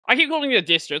I keep calling it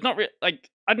a distro. It's not like,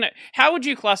 I don't know. How would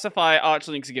you classify Arch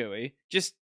Linux GUI?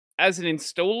 Just as an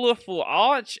installer for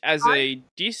Arch, as a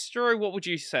distro? What would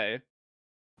you say?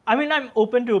 I mean, I'm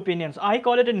open to opinions. I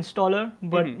call it an installer,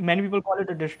 but many people call it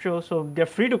a distro, so they're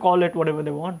free to call it whatever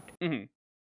they want.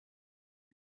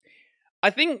 I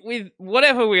think with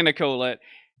whatever we're going to call it,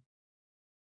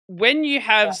 when you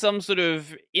have some sort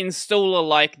of installer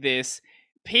like this,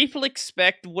 people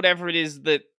expect whatever it is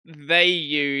that they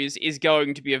use is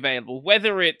going to be available.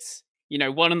 Whether it's,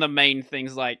 one of the main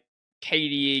things like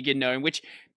KDE GNOME, which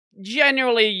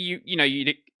generally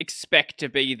you'd expect to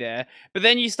be there, but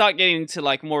then you start getting into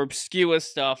like more obscure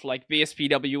stuff like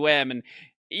BSPWM, and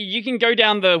you can go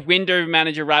down the window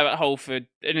manager rabbit hole for an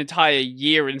entire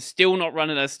year and still not run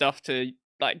enough stuff to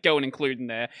like go and include in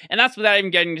there. And that's without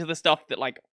even getting to the stuff that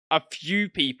like a few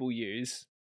people use.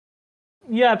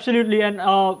 Yeah, absolutely. And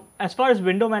as far as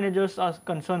window managers are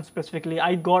concerned specifically,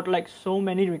 I got like so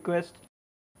many requests.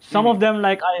 Some of them,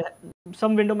 like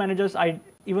some window managers I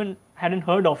even hadn't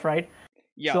heard of, right?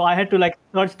 Yeah. So I had to like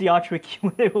search the Arch Wiki,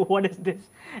 what is this,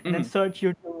 and then search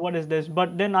YouTube, what is this.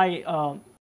 But then I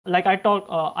had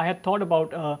thought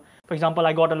about, for example,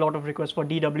 I got a lot of requests for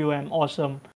DWM,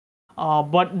 awesome.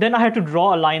 But then I had to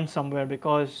draw a line somewhere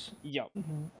because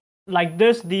like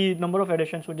this, the number of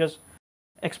editions would just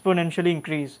exponentially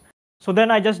increase. So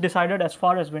then I just decided, as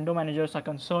far as window managers are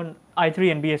concerned,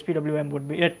 i3 and BSPWM would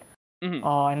be it.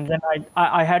 And then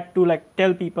I had to like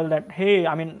tell people that, hey,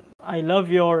 I mean, I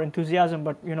love your enthusiasm,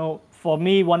 but for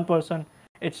me, one person,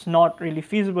 it's not really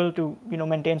feasible to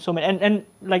maintain so many. And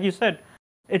like you said,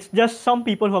 it's just some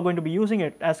people who are going to be using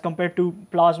it as compared to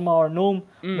Plasma or GNOME,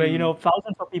 where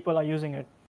thousands of people are using it.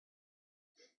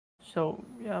 So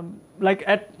like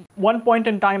at one point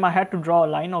in time, I had to draw a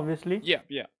line, obviously.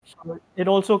 Yeah. So it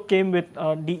also came with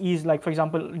DEs, like for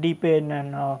example, DPIN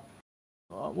and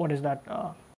what is that?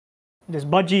 This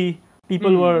Budgie.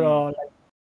 People were like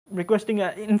requesting.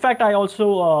 In fact, I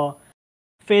also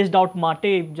phased out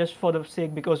Mate just for the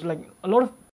sake, because like a lot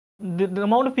of the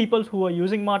amount of people who were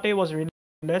using Mate was really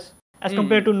less as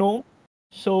compared to GNOME.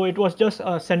 So it was just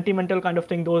a sentimental kind of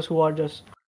thing. Those who are just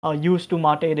used to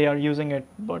Mate, they are using it.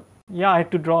 But yeah, I had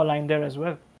to draw a line there as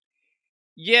well.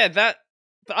 Yeah,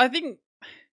 I think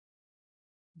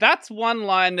that's one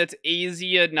line that's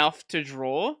easy enough to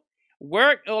draw.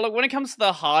 When it comes to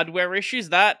the hardware issues,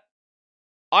 that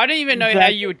I don't even know how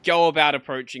you would go about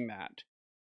approaching that.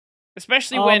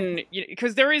 Especially when,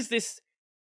 because there is this,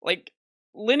 like,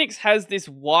 Linux has this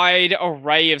wide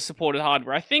array of supported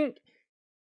hardware.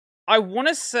 I want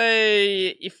to say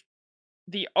if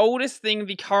the oldest thing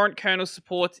the current kernel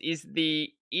supports is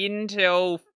the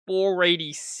Intel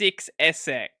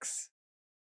 486SX.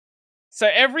 So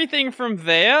everything from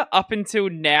there up until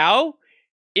now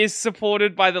is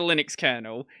supported by the Linux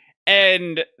kernel.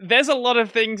 And there's a lot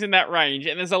of things in that range,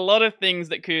 and there's a lot of things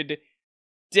that could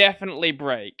definitely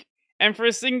break. And for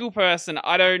a single person,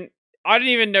 I don't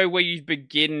even know where you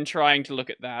begin trying to look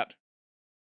at that.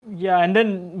 Yeah, and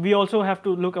then we also have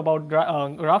to look about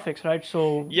graphics, right?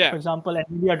 So, for example,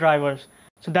 NVIDIA drivers.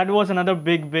 So that was another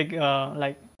big, like,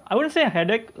 I wouldn't say a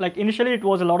headache. Like, initially it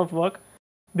was a lot of work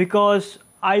because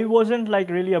I wasn't like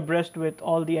really abreast with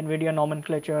all the NVIDIA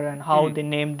nomenclature and how they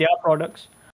named their products.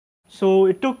 So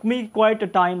it took me quite a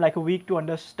time, like a week, to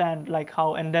understand like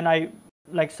how. And then I,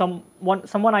 like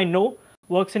someone I know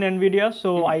works in NVIDIA,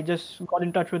 so I just got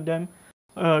in touch with them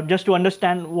just to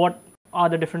understand what are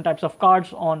the different types of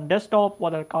cards on desktop,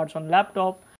 what are cards on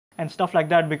laptop, and stuff like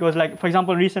that. Because like, for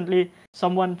example, recently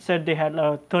someone said they had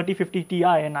a 3050 Ti,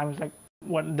 and I was like,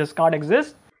 what, this card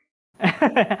exists?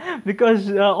 Because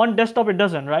on desktop it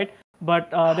doesn't, right? But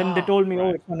then they told me, oh,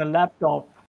 it's on a laptop.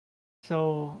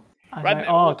 So I was like,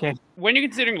 oh, okay. When you're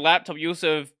considering laptop, you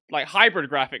also have like hybrid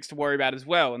graphics to worry about as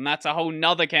well, and that's a whole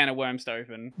nother can of worms to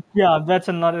open. Yeah, that's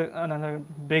another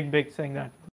big thing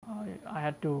that I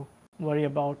had to worry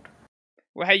about.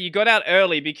 Well, hey, you got out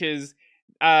early because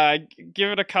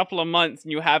give it a couple of months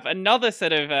and you have another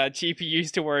set of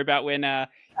GPUs to worry about when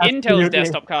Intel's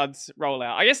desktop cards roll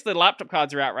out. I guess the laptop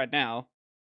cards are out right now.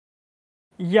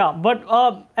 Yeah, but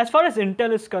as far as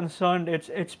Intel is concerned,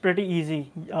 it's pretty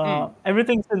easy.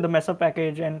 Everything's in the Mesa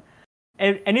package, and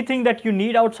anything that you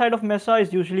need outside of Mesa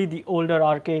is usually the older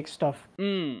archaic stuff.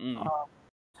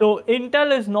 So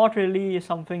Intel is not really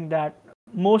something that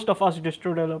most of us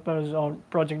distro developers or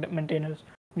project maintainers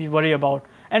we worry about.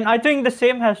 And I think the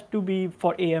same has to be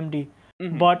for AMD.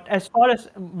 But as far as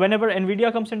whenever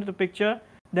NVIDIA comes into the picture,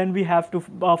 then we have to,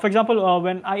 for example,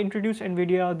 when I introduced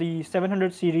NVIDIA, the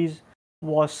 700 series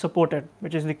was supported,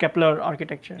 which is the Kepler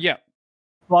architecture. Yeah.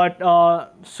 But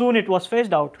soon it was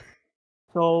phased out.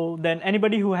 So then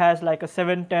anybody who has like a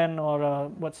 710 or a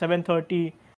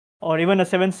 730 or even a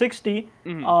 760,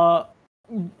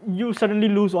 you suddenly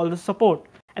lose all the support.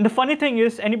 And the funny thing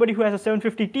is, anybody who has a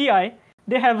 750 Ti,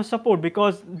 they have a support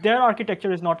because their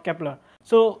architecture is not Kepler.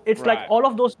 So it's like Right. all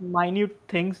of those minute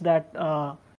things that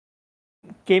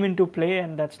came into play,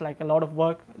 and that's like a lot of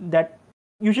work that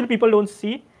usually people don't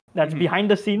see. That's behind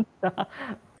the scenes.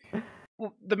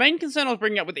 Well, the main concern I was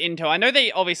bringing up with Intel, I know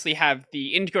they obviously have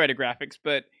the integrated graphics,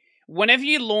 but whenever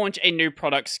you launch a new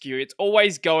product SKU, it's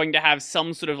always going to have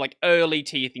some sort of like early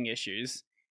teething issues.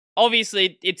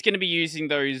 Obviously, it's going to be using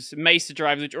those Mesa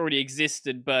drives which already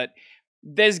existed, but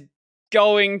there's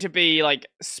going to be like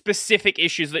specific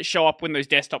issues that show up when those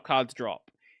desktop cards drop.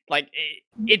 Like,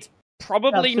 it's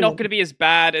probably not going to be as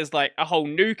bad as like a whole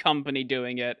new company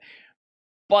doing it,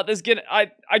 but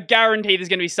I guarantee there's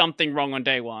going to be something wrong on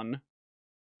day one.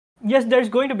 Yes, there's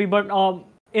going to be, but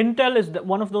Intel is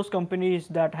one of those companies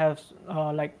that has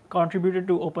like contributed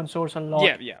to open source a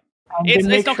lot. Yeah. And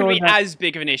It's not going to be as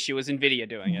big of an issue as Nvidia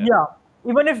doing it. Yeah,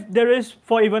 even if there is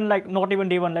for even like not even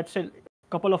day one, let's say a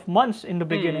couple of months in the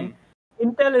beginning,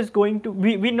 Intel is going to.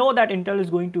 We know that Intel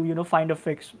is going to find a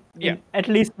fix in at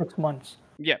least 6 months.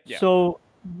 Yeah. So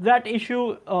that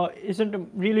issue isn't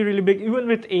really big. Even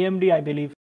with AMD, I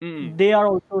believe. They are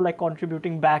also like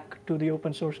contributing back to the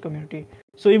open source community.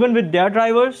 So even with their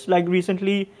drivers, like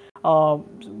recently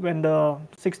when the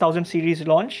 6000 series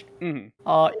launched,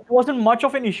 it wasn't much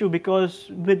of an issue because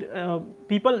with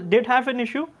people did have an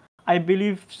issue. I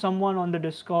believe someone on the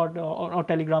Discord or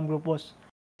Telegram group was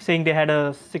saying they had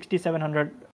a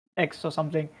 6700X or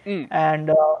something, and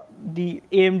the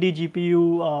AMD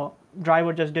GPU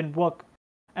driver just didn't work.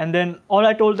 And then all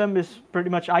I told them is pretty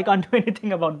much I can't do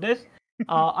anything about this.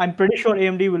 I'm pretty sure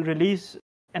AMD will release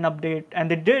an update,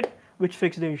 and they did, which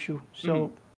fixed the issue.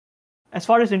 So as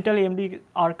far as Intel AMD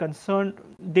are concerned,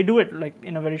 they do it like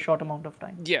in a very short amount of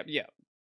time. Yeah.